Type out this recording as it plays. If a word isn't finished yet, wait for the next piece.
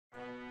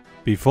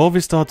Before we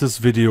start this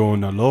video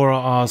on Alora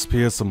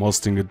Rsps, I'm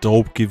hosting a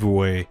dope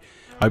giveaway.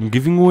 I'm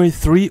giving away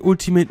 3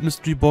 ultimate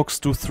mystery box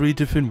to 3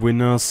 different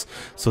winners,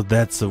 so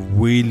that's a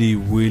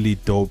really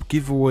dope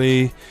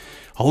giveaway.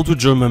 How to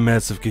join my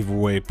massive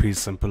giveaway? Please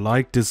simple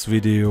like this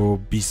video,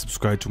 be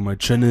subscribed to my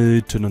channel,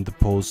 turn on the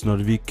post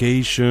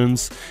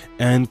notifications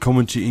and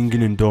comment your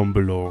ingredient down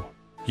below.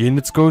 Yeah,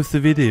 let's go with the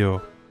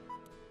video.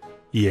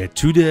 Yeah,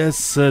 today as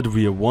said,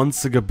 we are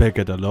once again back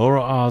at Alora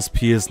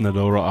Rsps, and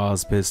Alora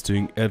Rsps is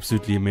doing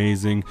absolutely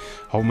amazing.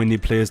 How many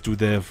players do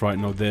they have right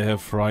now? They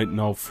have right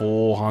now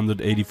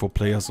 484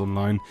 players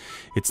online.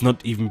 It's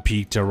not even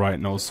peaked there right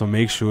now, so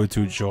make sure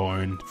to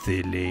join.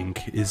 The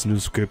link is in the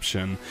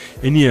description.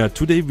 And yeah,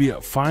 today we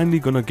are finally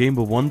gonna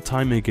gamble one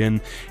time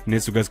again. And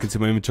as you guys can see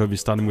my inventory, we're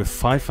starting with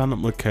 500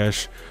 mil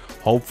cash.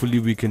 Hopefully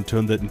we can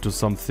turn that into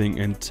something,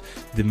 and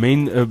the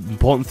main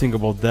important thing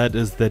about that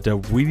is that I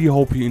really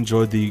hope you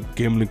enjoy the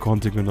gambling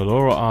content on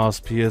Alora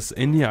Rsps.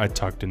 And yeah, I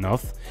talked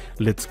enough.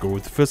 Let's go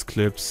with the first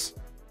clips.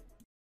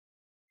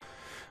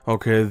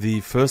 Okay, the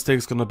first stake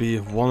is gonna be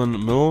 100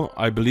 mil.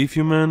 I believe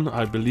you, man.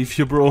 I believe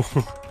you, bro.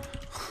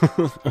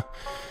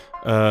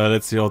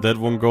 Let's see how that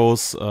one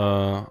goes.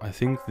 I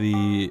think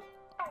the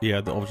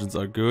options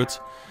are good.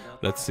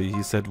 Let's see,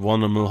 he said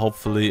 100 mil,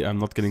 hopefully I'm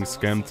not getting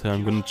scammed.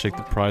 I'm gonna check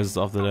the prices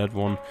after that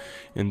one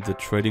in the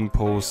trading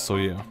post, so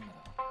yeah.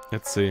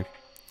 Let's see.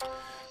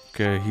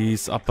 Okay,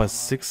 he's up by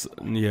 6,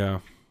 yeah,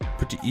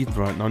 pretty even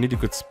right now. I need a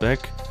good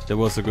spec. There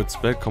was a good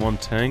spec, come on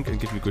tank and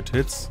give me good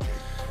hits.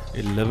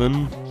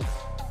 11.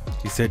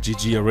 He said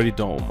GG already,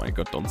 oh my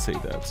god, don't say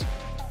that.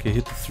 Okay,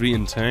 hit the 3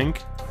 in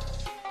tank.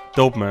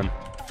 Dope, man.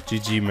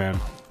 GG, man.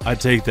 I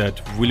take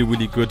that.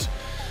 Really good.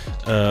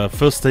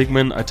 First stake,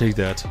 man, I take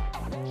that.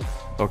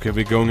 Okay,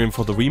 we're going in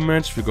for the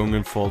rematch, we're going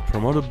in for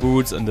promoted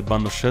boots and the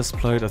bundle chest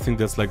plate. I think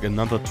that's like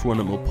another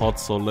 200 mil pot,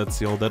 so let's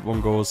see how that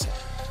one goes.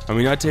 I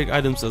mean, I take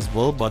items as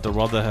well, but I'd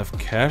rather have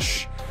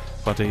cash.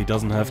 But he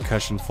doesn't have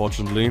cash,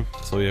 unfortunately.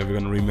 So yeah, we're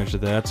gonna rematch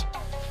that.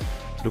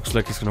 Looks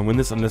like he's gonna win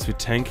this unless we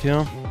tank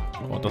here.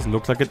 Oh, it doesn't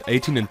look like it.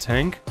 18 in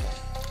tank.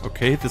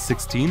 Okay, hit the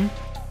 16.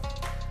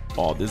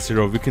 Oh, this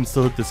 0, we can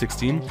still hit the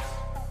 16.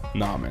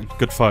 Nah, man,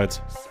 good fight.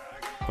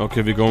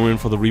 Okay, we're going in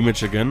for the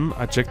rematch again.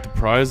 I checked the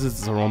prices,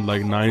 it's around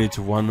like 90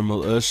 to 100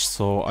 mil-ish,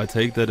 so I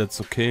take that, it's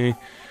okay.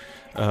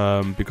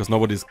 Because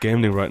nobody's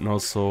gambling right now,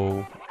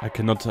 so I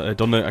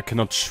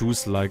cannot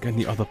choose like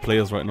any other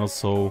players right now,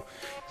 so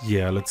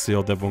yeah, let's see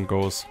how that one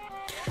goes.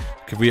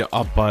 Okay, we are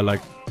up by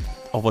like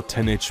over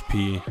 10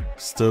 HP,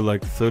 still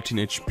like 13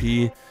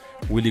 HP,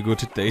 really good,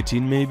 hit the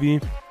 18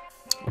 maybe.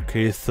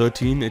 Okay,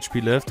 13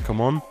 HP left,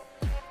 come on.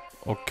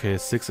 Okay,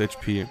 6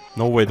 HP.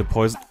 No way, the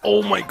poison.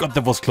 Oh my god,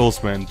 that was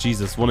close, man.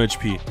 Jesus, 1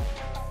 HP.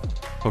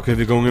 Okay,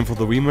 we're going in for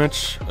the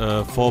rematch.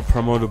 4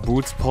 promoted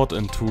boots pot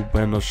and 2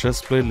 banner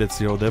chest plate. Let's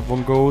see how that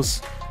one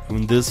goes.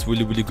 In this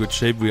really good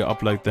shape, we are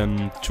up like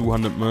then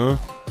 200 mil.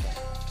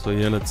 So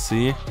yeah, let's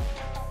see.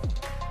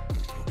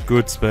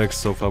 Good specs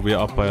so far. We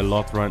are up by a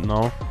lot right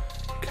now.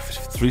 Okay,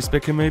 3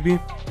 spec here maybe.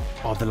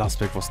 Oh, the last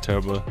spec was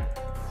terrible.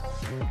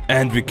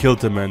 And we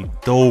killed him, man.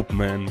 Dope,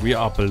 man. We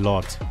are up a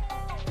lot.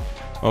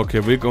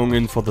 Okay, we're going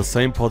in for the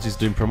same pot. He's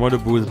doing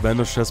promoted booth,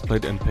 banner chest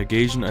plate and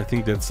pagation. I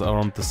think that's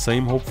around the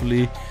same,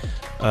 hopefully.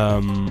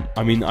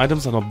 I mean,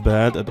 items are not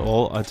bad at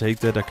all. I take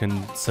that. I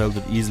can sell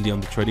that easily on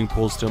the trading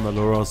post on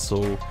Alora,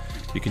 so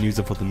you can use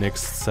it for the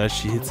next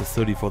sesh. He hits a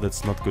 34.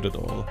 That's not good at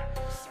all.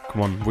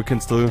 Come on, we can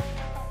still...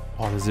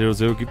 Oh, the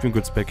 0-0. Give me a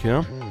good spec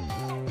here.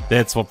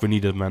 That's what we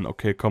needed, man.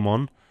 Okay, come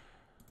on.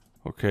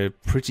 Okay,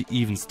 pretty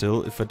even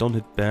still. If I don't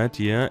hit bad,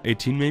 yeah.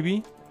 18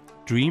 maybe?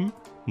 Dream?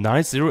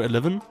 Nice,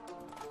 0-11.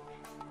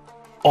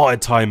 Oh, a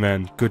tie,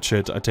 man. Good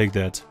shit. I take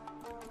that.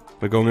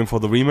 We're going in for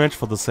the rematch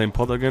for the same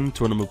pot again.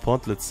 200 mil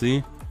pot. Let's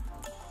see.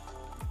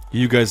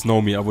 You guys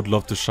know me. I would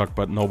love to shuck,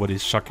 but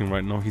nobody's shucking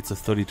right now. Hits a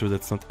 32.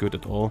 That's not good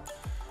at all.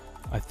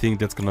 I think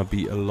that's gonna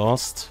be a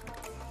lost.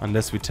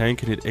 Unless we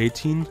tank and hit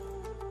 18.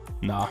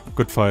 Nah,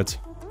 good fight.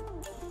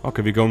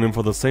 Okay, we're going in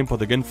for the same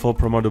pot again. 4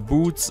 promoted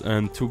boots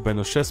and 2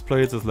 banner chest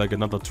plates. It's like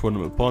another 200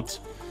 mil pot.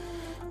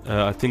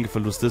 I think if I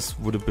lose this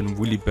would have been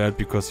really bad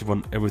because he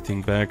won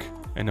everything back.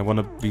 And I want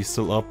to be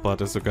still up,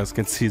 but as you guys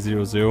can see,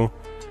 0-0.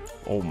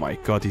 Oh my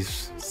god,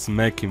 he's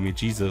smacking me,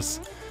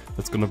 Jesus.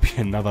 That's gonna be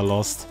another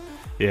loss.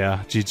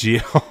 Yeah,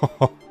 GG.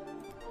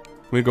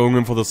 We're going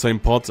in for the same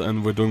pot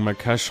and we're doing my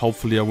cash.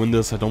 Hopefully I win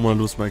this. I don't want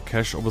to lose my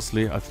cash,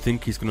 obviously. I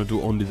think he's gonna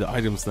do only the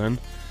items then.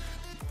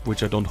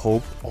 Which I don't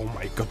hope. Oh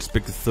my god, his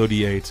spec is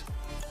 38.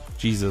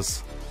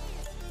 Jesus.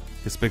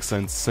 His specs are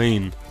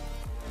insane.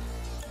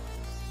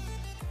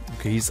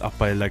 Okay, he's up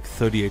by like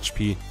 30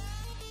 HP.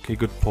 Okay,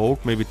 good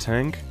poke, maybe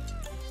tank.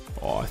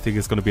 Oh, I think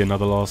it's gonna be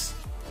another loss.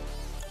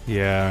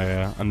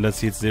 Yeah.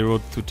 Unless he hits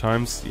 0 2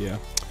 times. Yeah.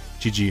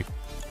 GG.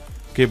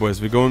 Okay, boys,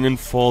 we're going in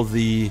for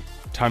the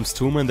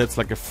 ×2, man. That's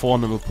like a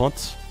 400 mil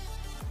pot.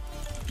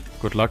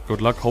 Good luck.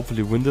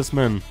 Hopefully win this,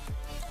 man.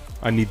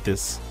 I need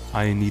this,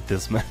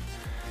 man.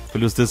 If I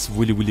lose this,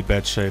 really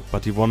bad shape.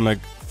 But he won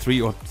like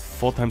 3 or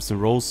 4 times in a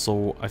row,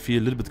 so I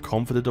feel a little bit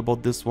confident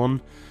about this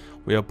one.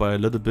 We are by a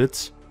little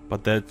bit.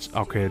 But that...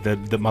 Okay,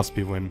 that must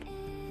be win.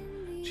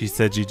 She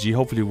said GG.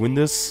 Hopefully win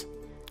this.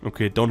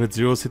 Okay, don't hit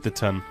zeros, hit the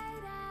 10.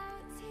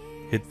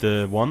 Hit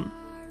the 1.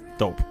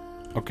 Dope.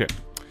 Okay.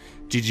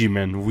 GG,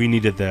 man. We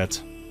needed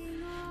that.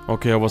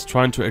 Okay, I was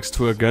trying to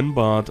x2 again,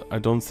 but I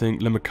don't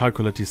think... Let me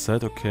calculate, he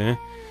said. Okay.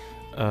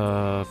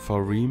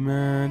 For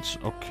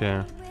rematch.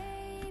 Okay.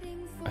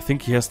 I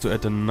think he has to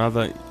add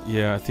another...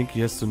 Yeah, I think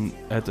he has to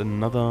add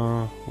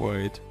another...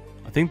 Wait.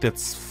 I think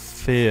that's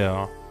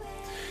fair.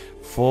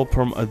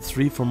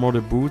 3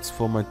 promoted boots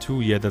for my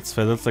 2. Yeah, that's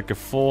fair. That's like a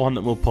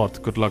 400 mil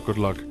pot. Good luck, good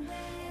luck.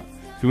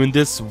 If you win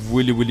this,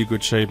 really, really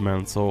good shape,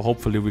 man. So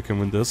hopefully we can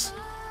win this.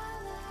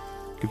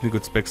 Give me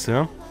good specs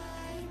here.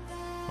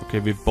 Okay,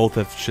 we both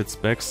have shit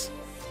specs.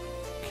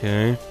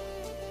 Okay.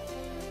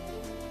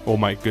 Oh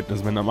my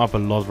goodness, man. I'm up a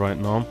lot right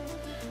now.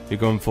 We're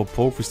going for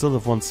poke. We still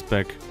have 1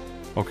 spec.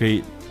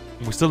 Okay.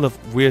 We still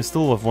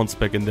have 1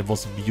 spec, and there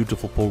was a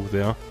beautiful poke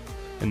there.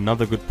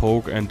 Another good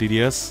poke and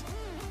DDS.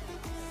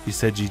 He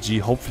said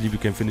GG. Hopefully we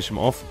can finish him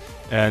off.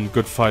 And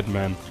good fight,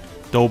 man.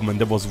 Dope, man.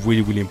 That was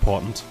really, really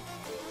important.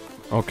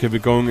 Okay, we're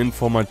going in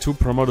for my 2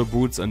 promoter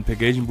boots and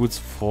pagation boots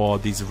for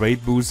these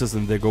raid boosters,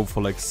 and they go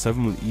for like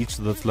 7 mil each,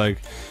 so that's like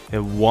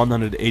a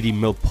 180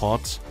 mil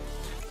pot.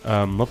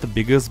 Not the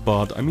biggest,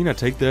 but I mean, I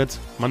take that.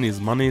 Money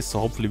is money, so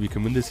hopefully we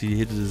can win this. He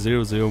hit a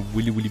 0-0,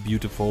 really, really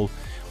beautiful.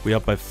 We're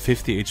up by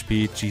 50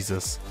 HP,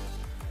 Jesus.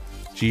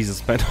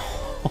 Jesus, man.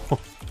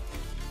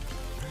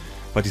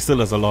 But he still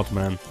has a lot,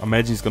 man.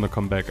 Imagine he's gonna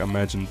come back,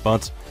 imagine.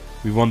 But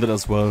we won that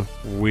as well,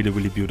 really,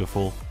 really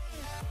beautiful.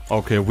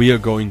 Okay, we are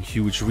going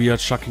huge. We are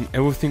chucking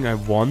everything I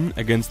won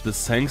against the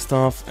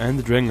Sangstaff and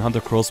the Dragon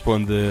Hunter crossbow,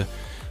 and the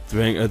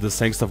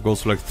Sangstaff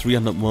goes for like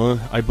 300 mil.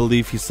 I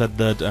believe he said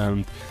that,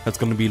 and that's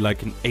gonna be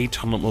like an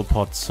 800 mil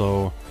pot.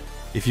 So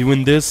if you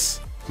win this,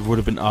 we would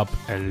have been up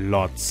a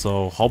lot.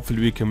 So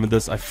hopefully we can win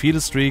this. I feel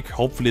a streak.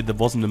 Hopefully that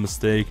wasn't a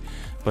mistake,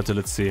 but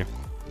let's see.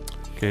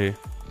 Okay,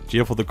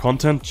 GL for the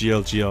content.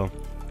 GL.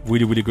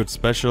 Really, really good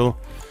special.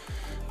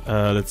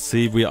 Let's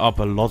see. We are up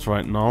a lot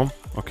right now.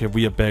 Okay,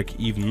 we are back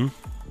even.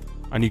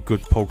 I need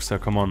good pokes there,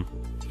 come on.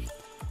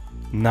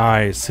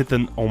 Nice, hit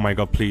the... Oh my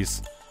god,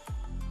 please.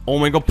 Oh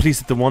my god, please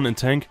hit the 1 in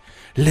tank.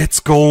 Let's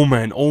go,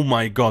 man. Oh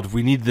my god,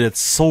 we needed it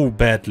so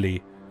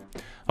badly.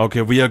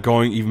 Okay, we are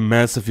going even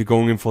massive. We're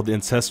going in for the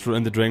Ancestral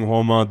and the Dragon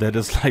Homer. That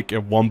is like a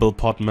 1 bill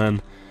pot,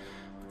 man.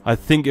 I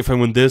think if I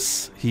win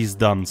this, he's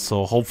done.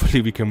 So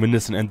hopefully we can win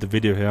this and end the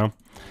video here.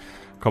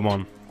 Come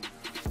on.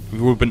 We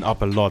would have been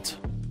up a lot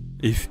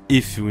if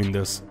we win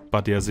this.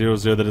 But yeah,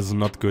 0-0, that is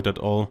not good at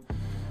all.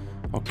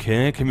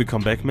 Okay, can we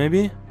come back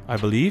maybe? I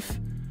believe.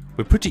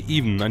 We're pretty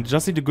even. I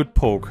just need a good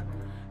poke.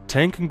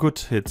 Tank and good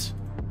hit.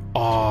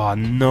 Oh,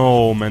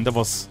 no, man. That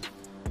was...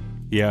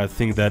 Yeah, I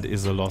think that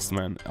is a loss,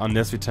 man.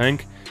 Unless we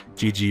tank,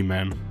 GG,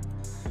 man.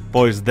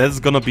 Boys, that's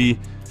gonna be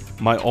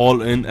my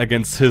all-in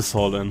against his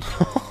all-in.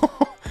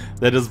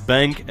 That is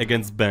bank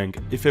against bank.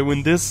 If I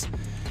win this...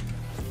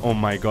 Oh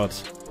my god.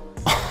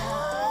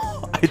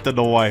 I don't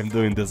know why I'm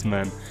doing this,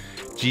 man.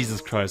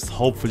 Jesus Christ.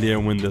 Hopefully I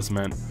win this,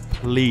 man.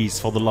 Please,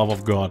 for the love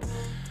of God.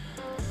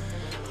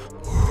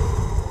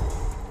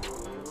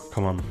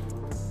 Come on.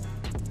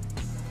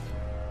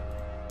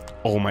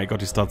 Oh my god,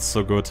 he starts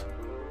so good.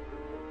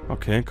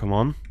 Okay, come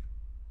on.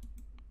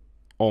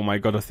 Oh my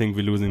god, I think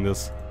we're losing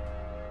this.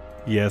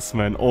 Yes,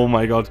 man. Oh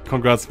my god,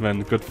 congrats,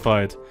 man. Good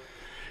fight.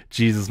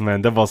 Jesus,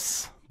 man. That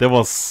was...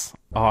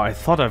 Oh, I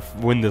thought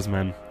I'd win this,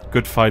 man.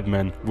 Good fight,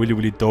 man. Really,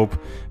 really dope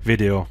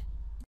video.